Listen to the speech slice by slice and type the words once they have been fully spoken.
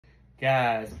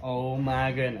Guys, oh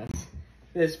my goodness.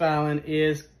 This violin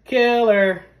is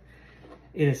killer.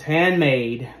 It is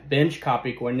handmade, bench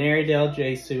copy, Guarneri del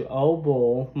Gesu old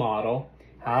bull model.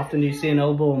 How often do you see an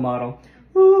old bull model?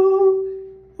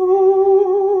 Ooh,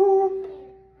 ooh.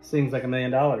 Sings like $1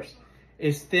 million.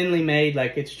 It's thinly made,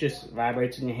 like it's just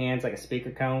vibrates in your hands like a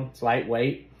speaker cone. It's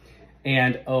lightweight.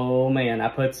 And oh man, I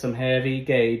put some heavy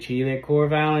gauge Helia core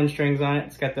violin strings on it.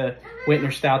 It's got the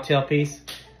Whitner style tailpiece.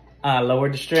 I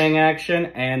lowered the string action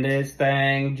and this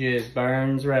thing just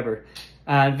burns rubber.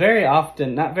 Not very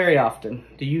often,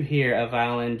 do you hear a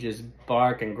violin just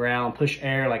bark and growl and push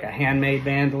air like a handmade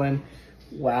mandolin.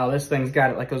 Wow, this thing's got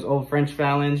it like those old French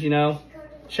violins, you know?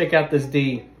 Check out this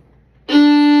D.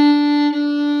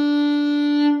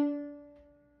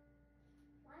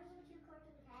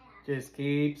 Just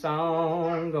keeps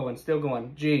on going, still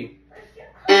going. G.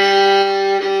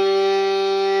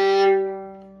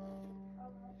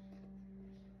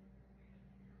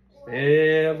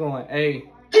 Still going. A.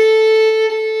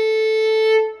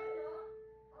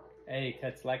 A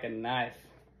cuts like a knife.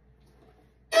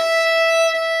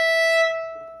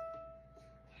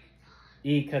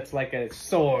 E cuts like a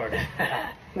sword.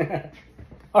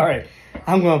 All right,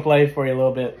 I'm gonna play it for you a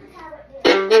little bit.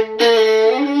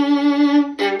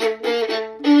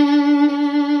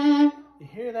 You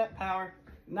hear that power?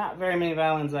 Not very many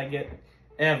violins I get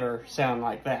ever sound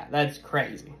like that. That's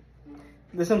crazy.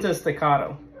 Listen to the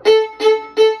staccato.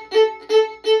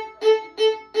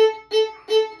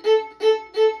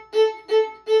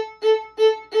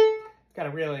 It's got a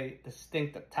really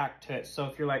distinct attack to it. So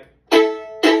if you're like, it's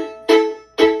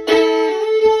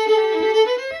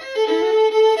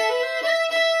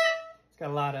got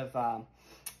a lot of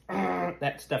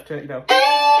that stuff to it, you know.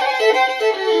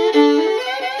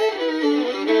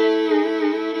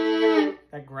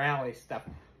 That growly stuff.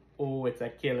 Oh, it's a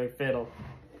killer fiddle.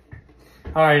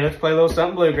 All right, let's play a little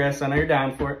something bluegrass. I know you're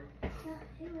dying for it.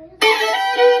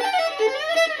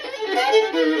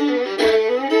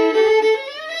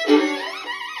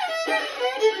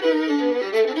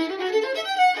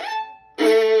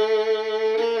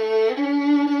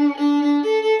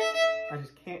 I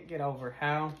just can't get over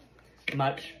how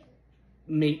much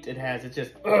meat it has. It's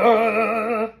just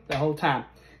the whole time.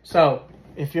 So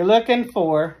if you're looking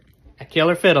for a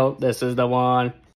killer fiddle, this is the one.